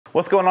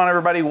What's going on,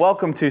 everybody?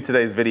 Welcome to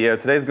today's video.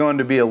 Today's going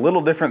to be a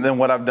little different than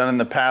what I've done in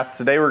the past.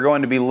 Today we're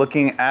going to be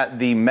looking at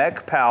the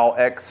Mecpow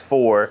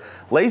X4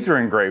 laser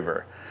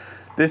engraver.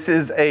 This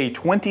is a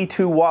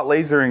 22 watt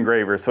laser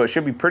engraver, so it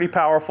should be pretty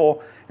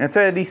powerful and it's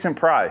at a decent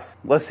price.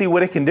 Let's see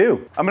what it can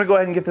do. I'm gonna go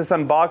ahead and get this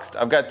unboxed.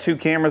 I've got two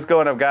cameras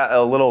going. I've got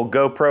a little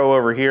GoPro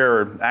over here,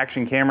 or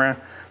action camera,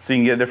 so you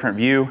can get a different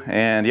view.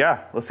 And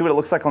yeah, let's see what it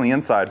looks like on the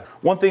inside.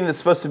 One thing that's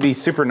supposed to be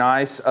super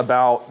nice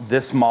about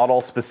this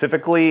model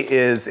specifically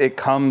is it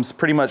comes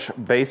pretty much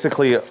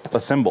basically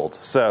assembled.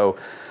 So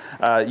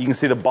you can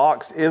see the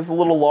box is a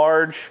little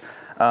large.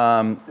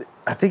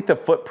 I think the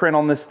footprint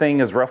on this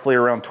thing is roughly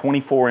around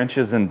 24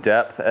 inches in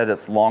depth at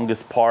its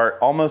longest part,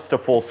 almost a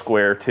full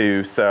square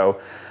too. So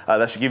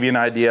that should give you an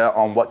idea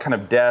on what kind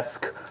of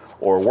desk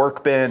or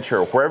workbench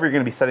or wherever you're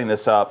gonna be setting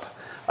this up,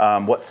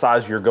 what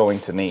size you're going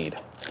to need.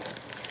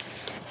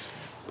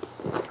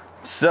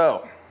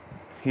 So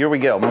here we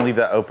go. I'm gonna leave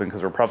that open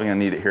because we're probably gonna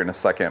need it here in a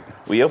second.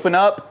 We open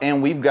up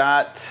and we've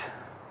got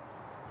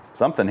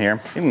something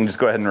here. You can just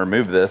go ahead and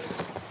remove this.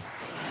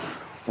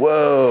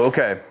 Whoa,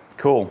 okay,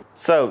 cool.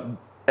 So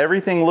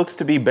everything looks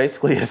to be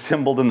basically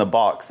assembled in the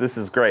box. This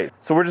is great.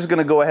 So we're just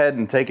gonna go ahead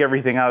and take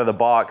everything out of the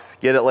box,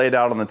 get it laid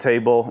out on the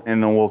table,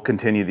 and then we'll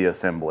continue the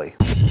assembly.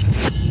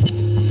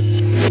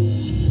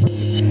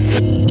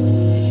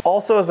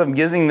 Also, as I'm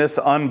getting this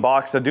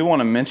unboxed, I do want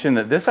to mention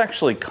that this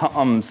actually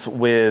comes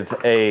with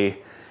a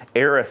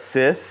air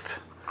assist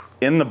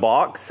in the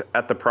box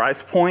at the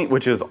price point,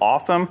 which is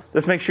awesome.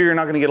 This makes sure you're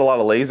not going to get a lot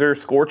of laser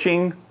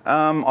scorching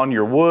on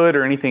your wood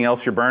or anything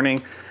else you're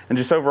burning, and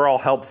just overall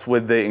helps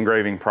with the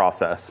engraving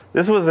process.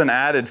 This was an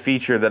added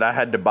feature that I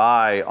had to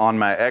buy on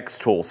my X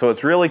tool, so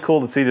it's really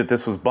cool to see that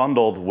this was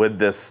bundled with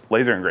this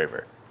laser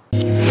engraver.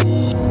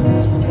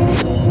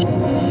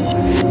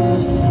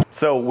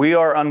 So we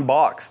are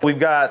unboxed. We've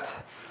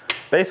got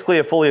basically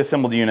a fully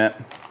assembled unit,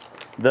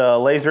 the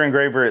laser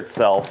engraver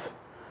itself,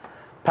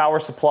 power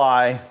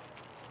supply,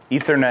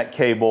 Ethernet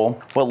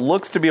cable, what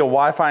looks to be a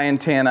Wi-Fi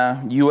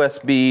antenna,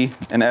 USB,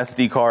 and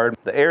SD card,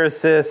 the air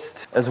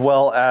assist, as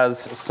well as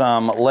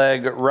some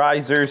leg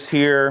risers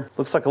here.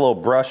 Looks like a little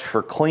brush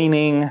for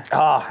cleaning,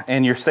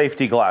 and your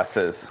safety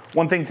glasses.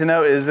 One thing to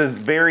note is it's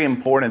very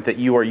important that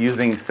you are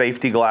using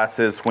safety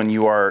glasses when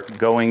you are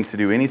going to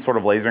do any sort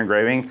of laser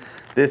engraving.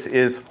 This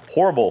is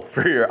horrible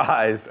for your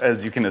eyes,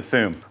 as you can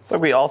assume. So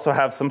we also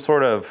have some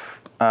sort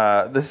of,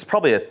 this is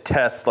probably a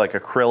test, like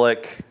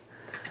acrylic,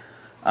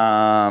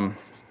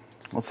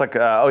 looks like,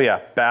 oh yeah,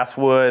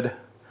 basswood.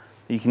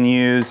 You can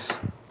use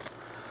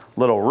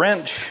little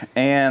wrench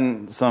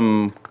and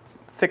some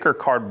thicker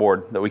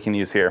cardboard that we can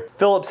use here.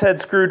 Phillips head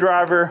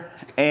screwdriver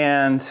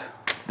and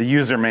the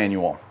user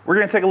manual. We're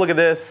gonna take a look at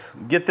this,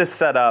 get this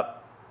set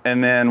up,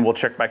 and then we'll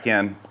check back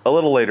in a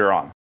little later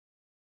on.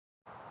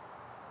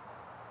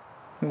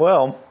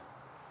 Well,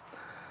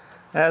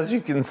 as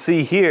you can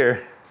see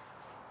here,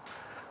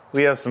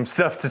 we have some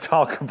stuff to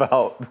talk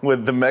about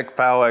with the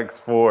Mecpow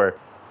X4.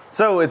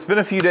 So it's been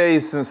a few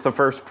days since the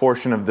first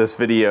portion of this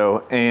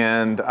video,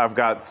 and I've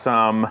got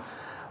some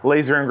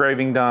laser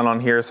engraving done on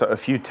here, so a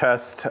few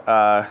test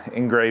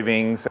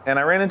engravings, and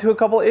I ran into a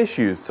couple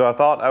issues, so I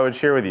thought I would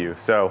share with you.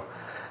 So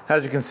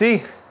as you can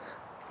see,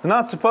 it's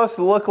not supposed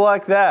to look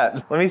like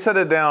that. Let me set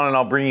it down and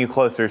I'll bring you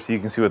closer so you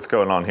can see what's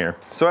going on here.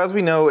 So as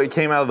we know, it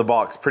came out of the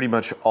box pretty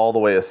much all the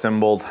way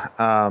assembled.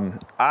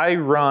 I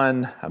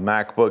run a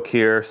MacBook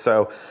here,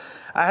 so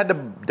I had to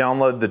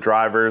download the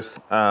drivers.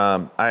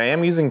 I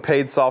am using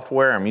paid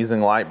software, I'm using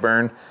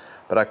Lightburn,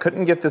 but I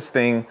couldn't get this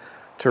thing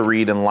to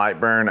read in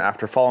Lightburn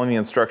after following the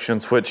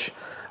instructions, which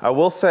I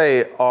will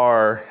say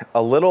are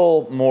a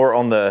little more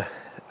on the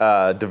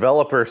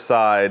developer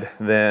side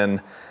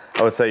than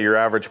I would say your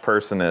average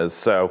person is.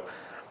 So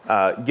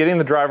getting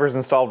the drivers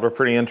installed were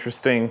pretty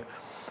interesting,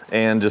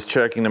 and just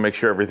checking to make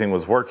sure everything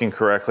was working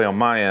correctly on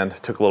my end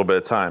took a little bit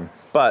of time.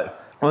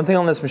 But one thing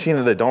on this machine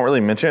that they don't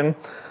really mention,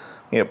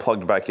 get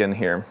plugged back in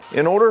here.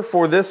 In order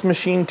for this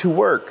machine to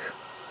work,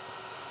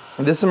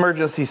 this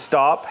emergency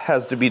stop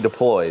has to be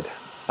deployed,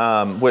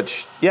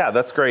 which, yeah,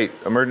 that's great.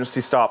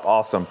 Emergency stop,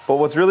 awesome. But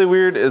what's really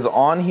weird is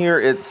on here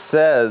it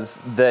says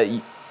that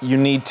you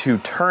need to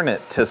turn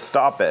it to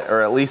stop it,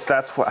 or at least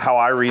that's how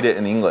I read it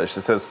in English.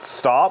 It says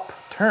stop,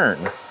 turn.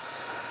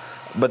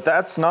 But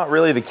that's not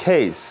really the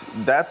case.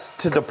 That's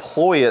to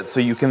deploy it so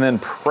you can then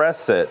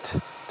press it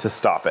to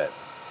stop it.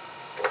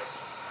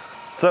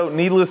 So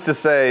needless to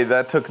say,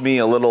 that took me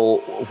a little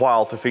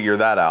while to figure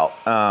that out.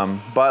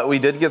 But we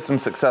did get some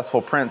successful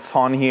prints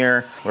on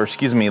here, or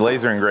excuse me,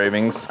 laser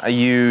engravings. I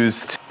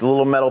used the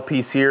little metal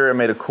piece here. I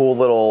made a cool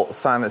little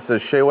sign that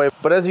says Shayway.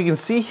 But as you can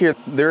see here,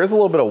 there is a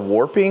little bit of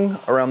warping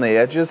around the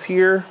edges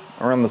here,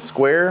 around the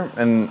square,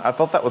 and I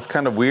thought that was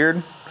kind of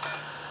weird.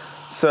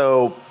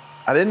 So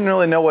I didn't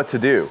really know what to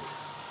do.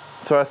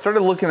 So I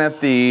started looking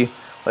at the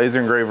laser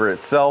engraver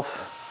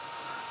itself.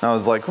 And I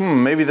was like,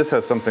 maybe this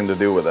has something to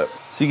do with it.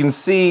 So you can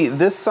see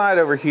this side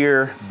over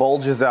here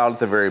bulges out at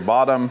the very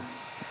bottom,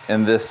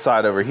 and this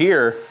side over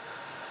here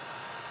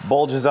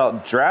bulges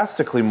out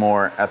drastically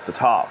more at the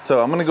top.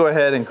 So I'm gonna go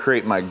ahead and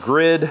create my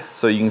grid.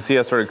 So you can see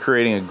I started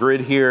creating a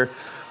grid here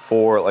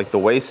for like the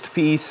waist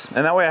piece.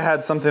 And that way I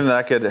had something that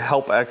I could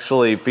help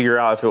actually figure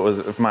out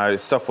if my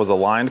stuff was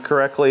aligned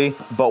correctly.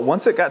 But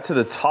once it got to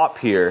the top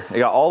here, it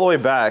got all the way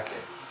back,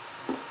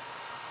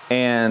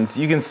 and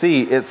you can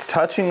see it's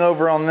touching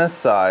over on this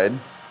side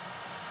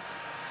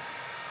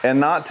and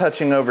not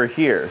touching over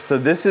here. So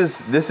this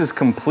is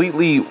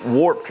completely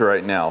warped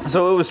right now.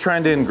 So it was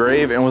trying to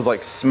engrave and was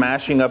like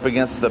smashing up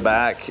against the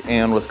back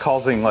and was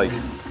causing like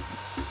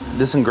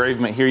this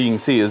engravement here, you can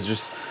see, is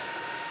just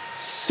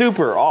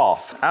super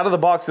off. Out of the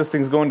box, this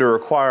thing's going to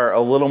require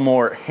a little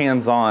more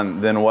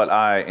hands-on than what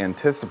I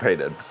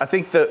anticipated. I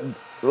think that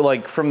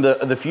like from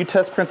the few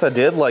test prints I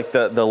did, like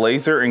the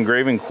laser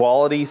engraving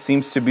quality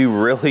seems to be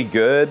really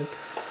good.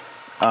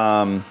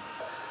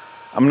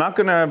 I'm not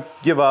gonna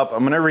give up.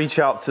 I'm gonna reach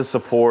out to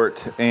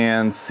support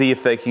and see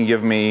if they can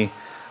give me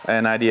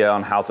an idea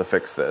on how to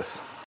fix this.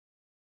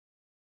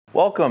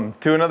 Welcome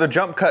to another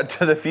jump cut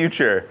to the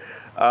future.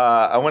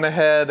 I went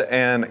ahead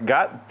and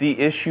got the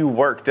issue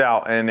worked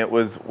out, and it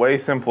was way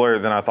simpler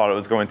than I thought it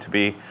was going to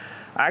be.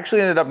 I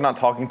actually ended up not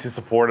talking to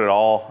support at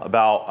all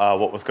about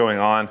what was going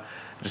on.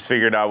 I just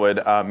figured I would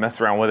mess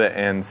around with it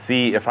and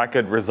see if I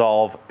could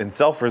resolve and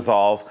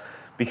self-resolve,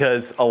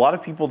 because a lot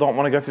of people don't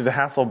want to go through the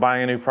hassle of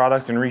buying a new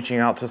product and reaching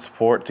out to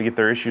support to get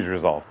their issues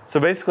resolved. So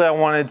basically I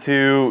wanted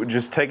to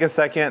just take a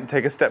second,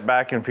 take a step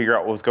back and figure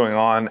out what was going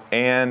on.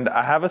 And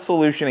I have a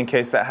solution in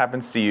case that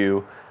happens to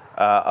you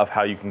of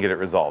how you can get it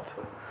resolved.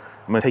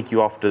 I'm gonna take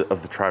you off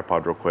of the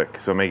tripod real quick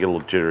so I make it a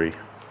little jittery.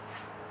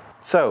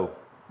 So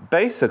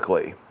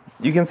basically,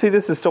 you can see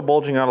this is still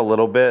bulging out a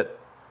little bit.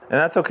 And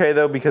that's okay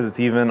though, because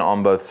it's even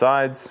on both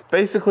sides.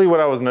 Basically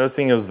what I was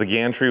noticing was the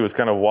gantry was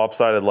kind of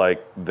lopsided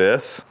like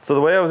this. So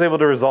the way I was able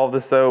to resolve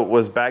this though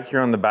was back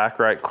here on the back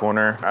right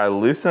corner. I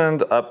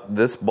loosened up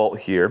this bolt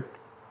here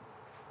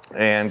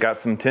and got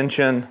some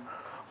tension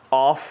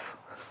off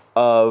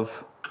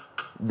of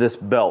this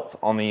belt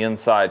on the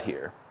inside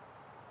here.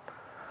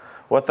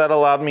 What that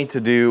allowed me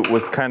to do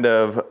was kind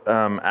of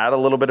add a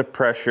little bit of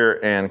pressure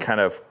and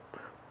kind of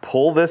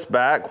pull this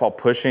back while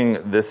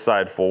pushing this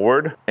side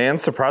forward.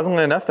 And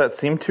surprisingly enough, that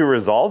seemed to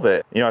resolve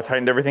it. You know, I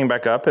tightened everything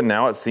back up and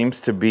now it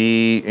seems to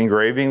be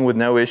engraving with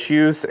no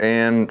issues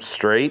and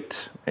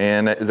straight,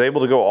 and it is able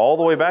to go all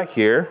the way back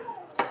here.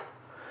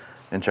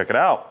 And check it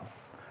out.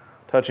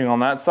 Touching on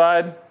that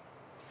side.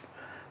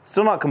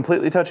 Still not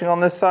completely touching on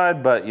this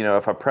side, but you know,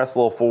 if I press a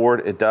little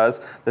forward, it does.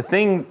 The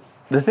thing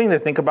to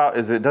think about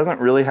is it doesn't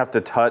really have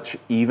to touch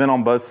even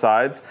on both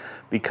sides,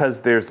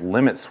 because there's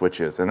limit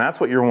switches, and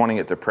that's what you're wanting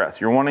it to press.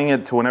 You're wanting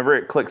it to, whenever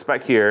it clicks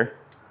back here,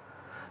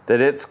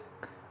 that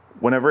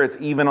whenever it's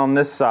even on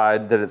this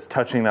side, that it's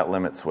touching that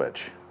limit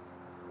switch.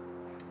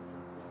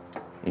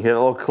 You hit a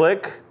little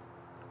click,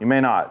 you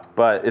may not,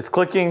 but it's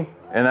clicking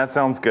and that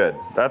sounds good.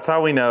 That's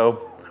how we know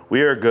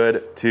we are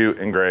good to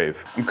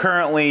engrave. I'm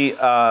currently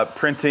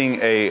printing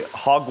a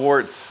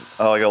Hogwarts,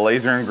 like a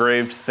laser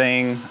engraved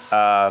thing,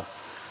 a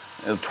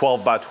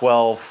 12 by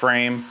 12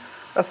 frame.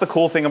 That's the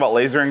cool thing about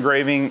laser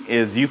engraving,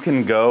 is you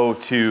can go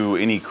to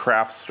any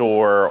craft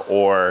store,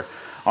 or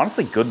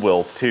honestly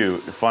Goodwill's too,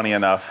 funny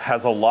enough,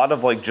 has a lot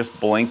of like just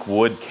blank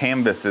wood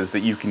canvases that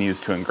you can use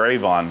to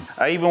engrave on.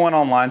 I even went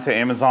online to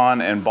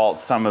Amazon and bought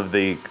some of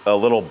the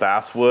little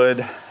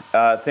basswood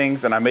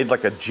things, and I made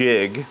like a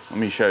jig. Let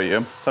me show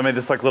you. So I made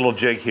this like little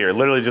jig here,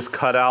 literally just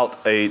cut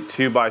out a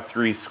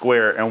 2x3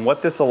 square. And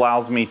what this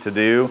allows me to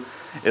do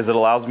is it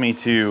allows me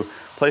to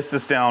place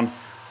this down,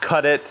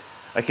 cut it,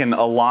 I can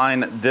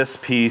align this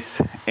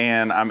piece,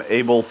 and I'm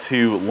able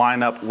to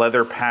line up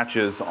leather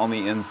patches on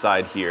the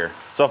inside here.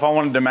 So if I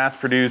wanted to mass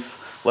produce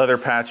leather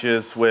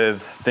patches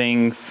with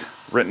things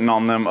written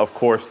on them, of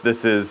course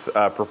this is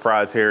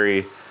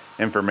proprietary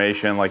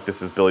information, like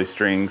this is Billy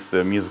Strings,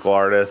 the musical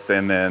artist,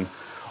 and then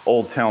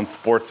Old Town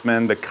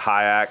Sportsman, the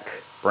kayak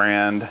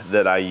brand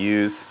that I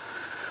use.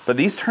 But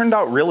these turned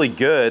out really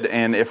good,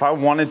 and if I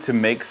wanted to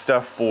make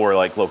stuff for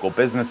like local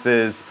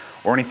businesses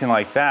or anything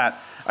like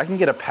that, I can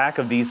get a pack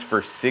of these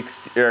for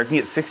 60, or I can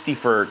get 60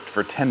 for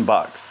 10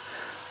 bucks.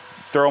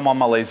 Throw them on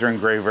my laser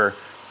engraver.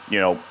 You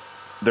know,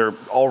 they're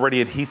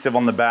already adhesive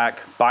on the back.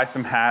 Buy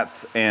some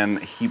hats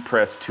and heat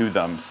press to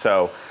them.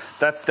 So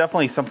that's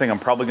definitely something I'm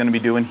probably going to be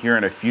doing here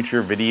in a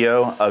future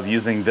video, of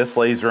using this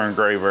laser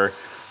engraver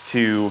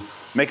to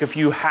make a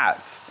few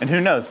hats. And who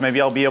knows,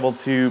 maybe I'll be able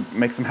to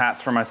make some hats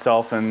for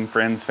myself and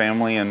friends,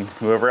 family, and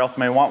whoever else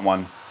may want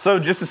one. So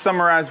just to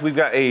summarize, we've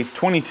got a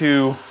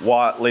 22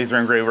 watt laser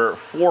engraver,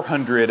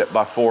 400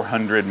 by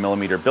 400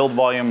 millimeter build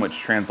volume, which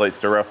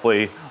translates to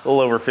roughly a little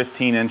over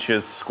 15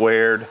 inches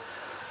squared.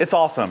 It's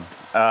awesome.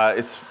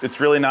 It's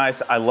really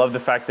nice. I love the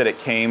fact that it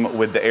came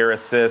with the air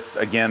assist.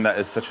 Again, that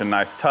is such a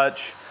nice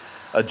touch.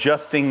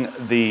 Adjusting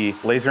the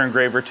laser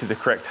engraver to the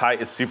correct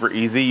height is super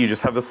easy. You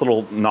just have this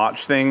little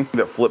notch thing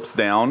that flips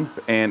down,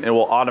 and it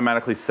will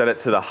automatically set it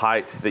to the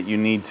height that you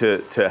need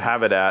to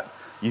have it at.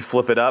 you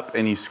flip it up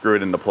and you screw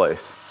it into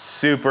place.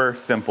 Super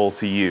simple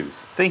to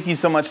use. Thank you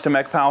so much to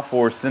Mecpow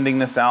for sending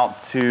this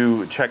out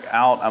to check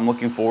out. I'm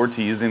looking forward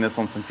to using this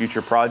on some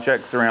future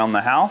projects around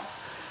the house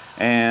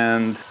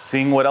and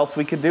seeing what else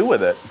we could do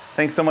with it.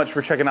 Thanks so much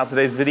for checking out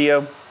today's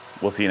video.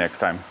 We'll see you next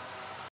time.